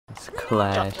It's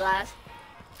Clash.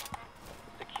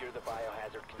 Secure the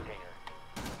biohazard container.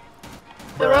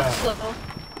 The rock's low,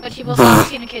 but he was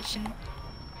obviously in the kitchen.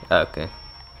 Okay.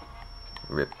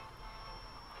 Rip.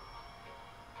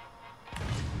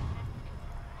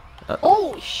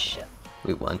 Oh shit!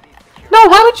 We won. No,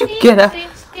 why would you get out?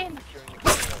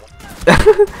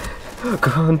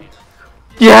 Go on.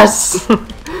 Yes!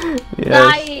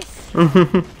 Yes! Nice!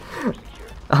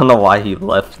 I don't know why he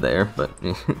left there, but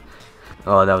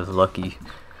oh, that was lucky.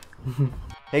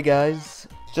 Hey guys,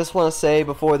 just want to say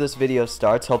before this video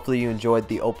starts, hopefully you enjoyed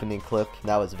the opening clip.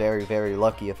 That was very, very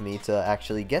lucky of me to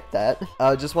actually get that.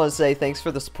 Just want to say thanks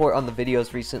for the support on the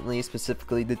videos recently,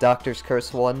 specifically the Doctor's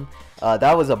Curse one.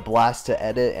 That was a blast to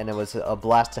edit, and it was a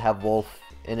blast to have Wolf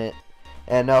in it.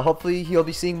 And hopefully you'll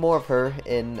be seeing more of her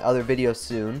in other videos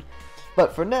soon.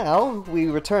 But for now, we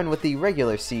return with the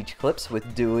regular Siege clips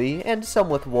with Dewey, and some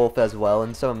with Wolf as well,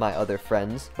 and some of my other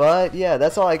friends. But yeah,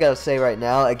 that's all I gotta say right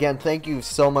now. Again, thank you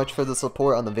so much for the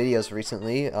support on the videos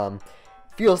recently.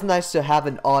 Feels nice to have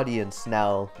an audience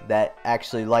now that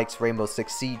actually likes Rainbow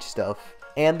Six Siege stuff,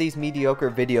 and these mediocre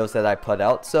videos that I put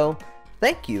out, so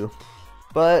thank you.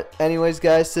 But anyways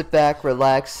guys, sit back,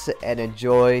 relax, and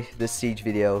enjoy this Siege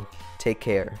video. Take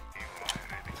care.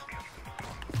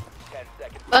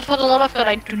 But for the love of God,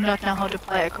 I do not know how to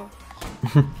play Echo.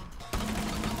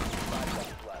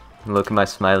 Look at my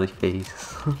smiley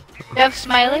face. You have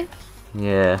smiley?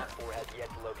 Yeah.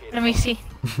 Let me see.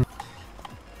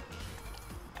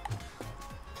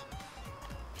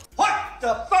 What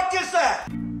the fuck is that?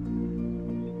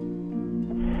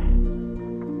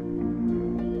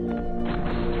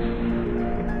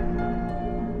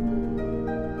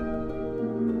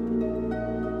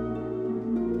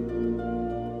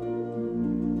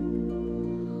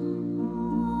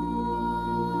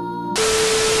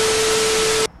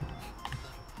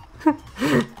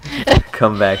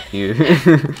 Come back here.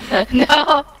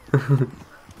 No!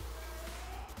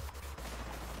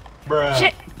 Bruh.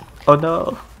 Shit! Oh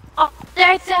no. Oh,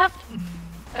 there's a...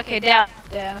 Okay, there.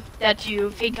 That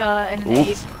you, Finker, and an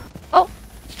Ace. Oh!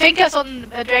 Finker's on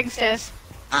Dragon Stairs.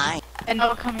 And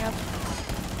now coming up.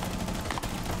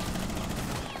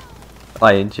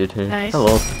 I injured her. Nice.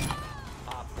 Hello.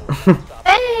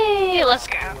 Hey, let's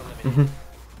go.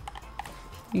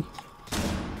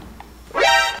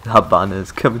 Habana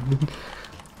is coming in.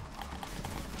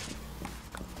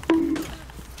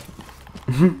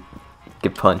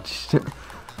 Get punched.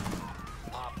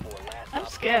 I'm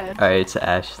scared. Alright, it's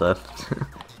Ash left.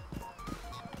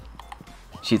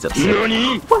 She's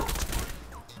upset. What?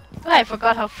 I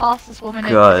forgot how fast this woman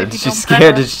is. God, If you she don't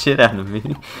scared press the shit out of me.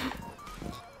 her.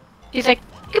 She's like,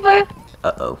 goodbye.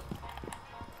 Uh-oh.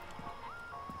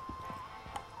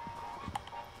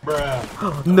 Bruh.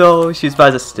 Oh, no, she's by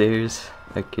the stairs.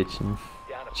 The kitchen.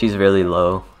 She's really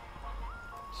low.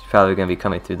 She's probably gonna be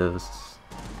coming through those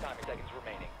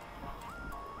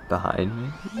behind me.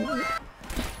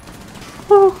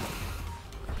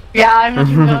 Yeah, I'm not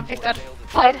even gonna pick that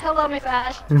fight. Hello, Miss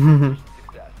Ash.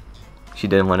 She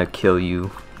didn't want to kill you.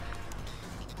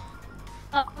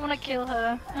 I wanna kill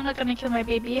her. I'm not gonna kill my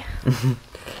baby.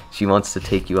 She wants to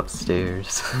take you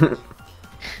upstairs.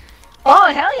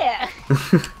 Oh, hell yeah!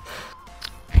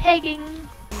 Pegging.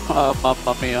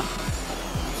 Mamma mia.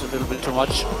 It's a little bit too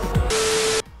much.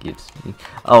 Gives me.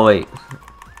 Oh wait.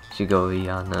 Should go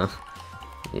Iana.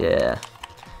 Yeah.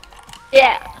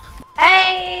 Yeah.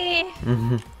 Hey!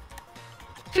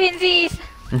 Twinsies!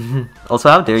 Also,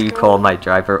 how dare you call my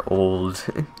driver old?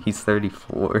 He's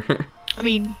 34. I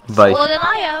mean, But older than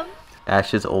I am.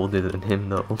 Ash is older than him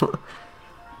though.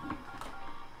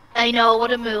 I know,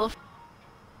 what a move.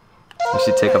 We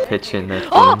should take a picture in that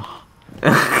Oh!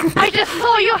 I just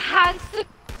saw your hands.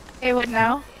 Okay, what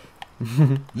now?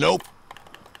 Nope.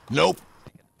 Nope.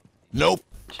 Nope.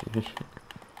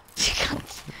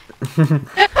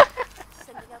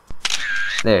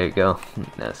 There you go.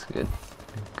 That's good.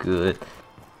 Good.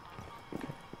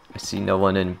 I see no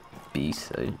one in B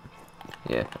side.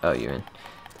 Yeah. Oh, you're in.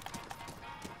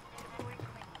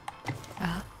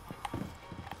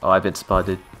 Oh, I've been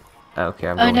spotted. I don't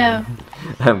care. I'm going no. in.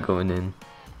 I'm going in.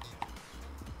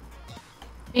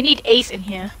 We need Ace in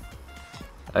here.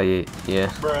 Oh yeah. Yeah.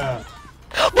 Bruh.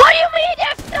 What do you mean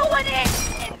there's no one in?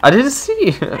 I didn't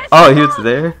see. Oh, he was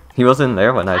there. He wasn't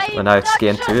there when I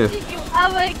scanned through. I'm not trusting you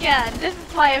ever again. This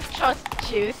is why I've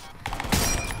trusted you.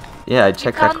 Yeah, I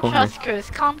checked that corner. Can't trust Chris.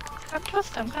 Can't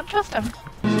trust him. Can't trust him.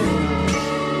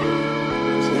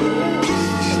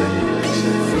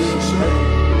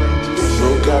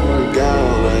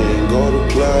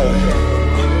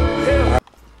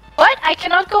 What? I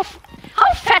cannot go.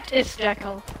 How fat is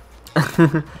Jackal?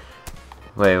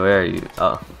 Wait, where are you?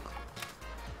 Oh.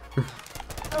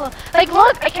 cannot. Like,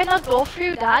 look, I cannot go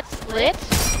through that slit.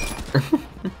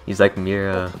 He's like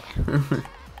Mira.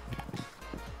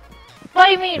 What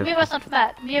do you mean? Mira's not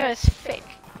fat. Mira is thick.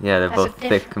 Yeah, they're That's a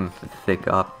both thick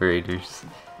operators.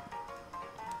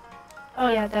 Oh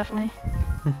yeah, definitely.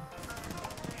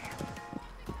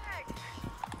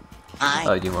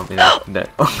 Oh, do you want me to? No.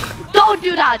 Don't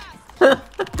do that!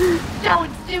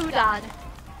 Don't do that!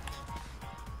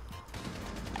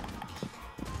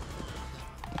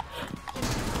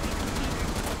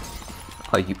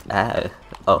 Oh, you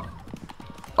oh.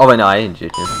 Oh wait, no, I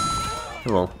injured him.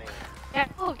 Well, Yeah,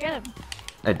 oh, get him.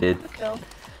 I did. Good kill.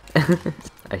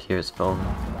 I hear his phone.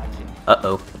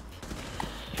 Uh-oh.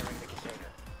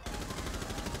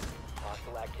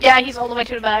 Yeah, he's all the way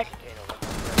to the back.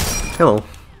 Hello.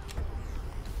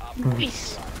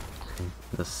 Peace.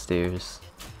 The stairs.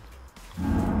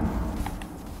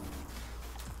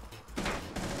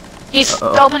 He's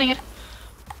Uh-oh. opening it.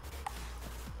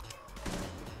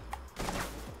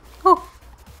 Oh.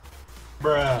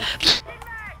 Bruh.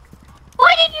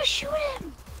 Why didn't you shoot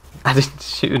him? I didn't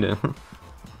shoot him.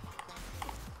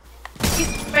 He's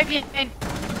right behind.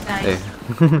 Nice.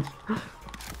 Hey.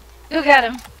 Go get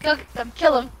him. Go get him.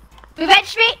 Kill him.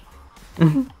 Revenge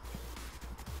me!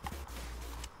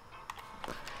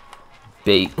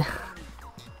 Bait.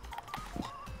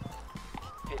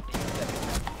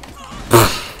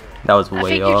 That was I way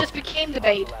think off. you just became the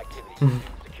bait.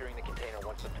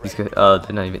 He's good. They're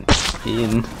not even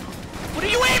in. What are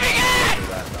you aiming at?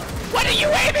 What are you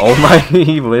aiming Oh my,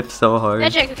 he whiffed so hard.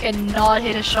 That Jacob cannot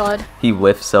hit a shot. He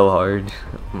whiffed so hard.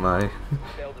 Oh my.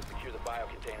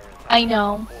 I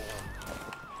know.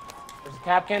 There's a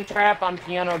Capcan trap on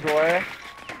piano door.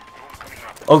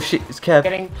 Oh shit, it's Cav.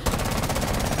 Getting.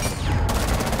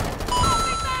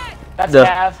 That's No.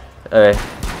 Cav. Alright.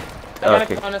 I got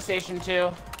Okay. a Kona station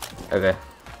too. Okay.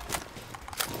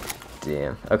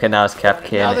 Damn. Okay, now it's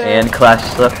Capcan Another- and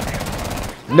Clash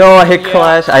left. No, I hit Yeah.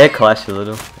 Clash. I hit Clash a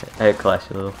little. I hit Clash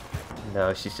a little.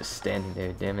 No, she's just standing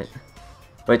there. Damn it.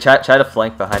 Wait, try to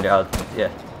flank behind her. Yeah.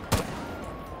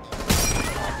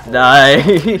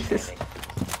 Nice.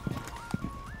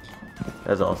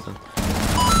 That's awesome.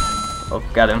 Oh,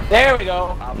 got him. There we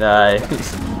go. Nice.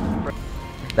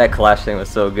 That Clash thing was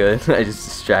so good. I just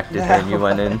distracted her and you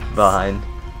went in behind.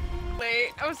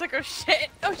 Wait, I was like, oh shit,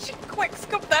 quick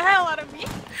scoop the hell out of me.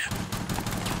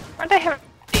 Aren't I have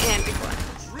the handy glass?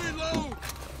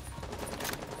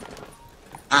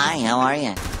 Hi, how are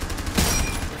you?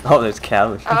 Oh, there's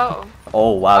Callie. Oh.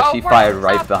 Oh wow, Oh, she we're fired on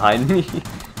right top. behind me.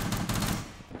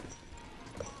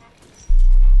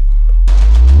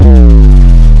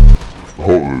 Oh,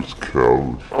 there's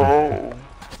cows. Oh.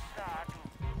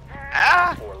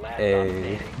 Ah!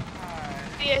 Hey.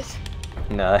 Yes.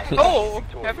 Nice. Oh,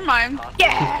 never mind.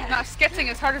 Yeah! Not skitzing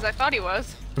as hard as I thought he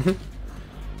was.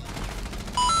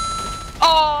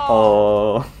 Oh!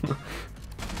 Oh.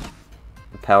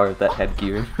 The power of that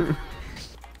headgear.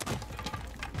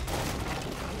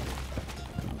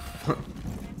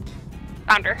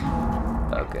 Under.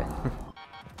 Okay.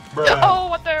 Oh,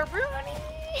 what the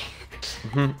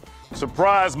Rooney!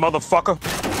 Surprise, motherfucker.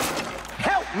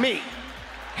 Help me!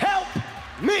 Help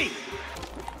me!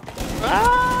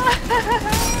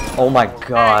 Ah! Oh my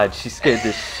god, she scared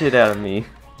the shit out of me.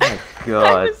 Oh my I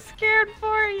god. was scared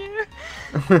for you.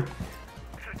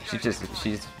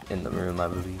 She's in the room, I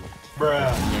believe.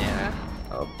 Bruh. Yeah.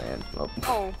 Oh man. Oh.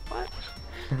 Oh, what?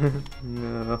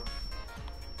 No.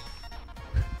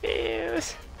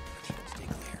 Yes.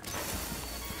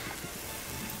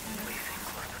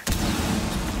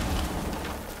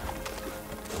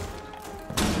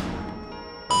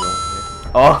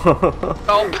 Oh.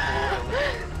 Oh.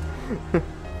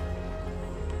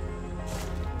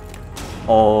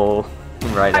 Oh.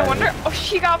 Right. I at wonder. it. Oh,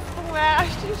 she got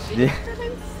flashed. And she Yeah.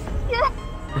 didn't. Yeah.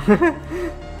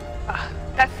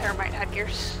 That's thermite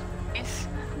headgears. Nice.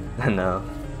 I know.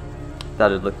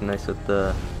 Thought it'd look nice with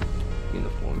the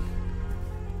uniform.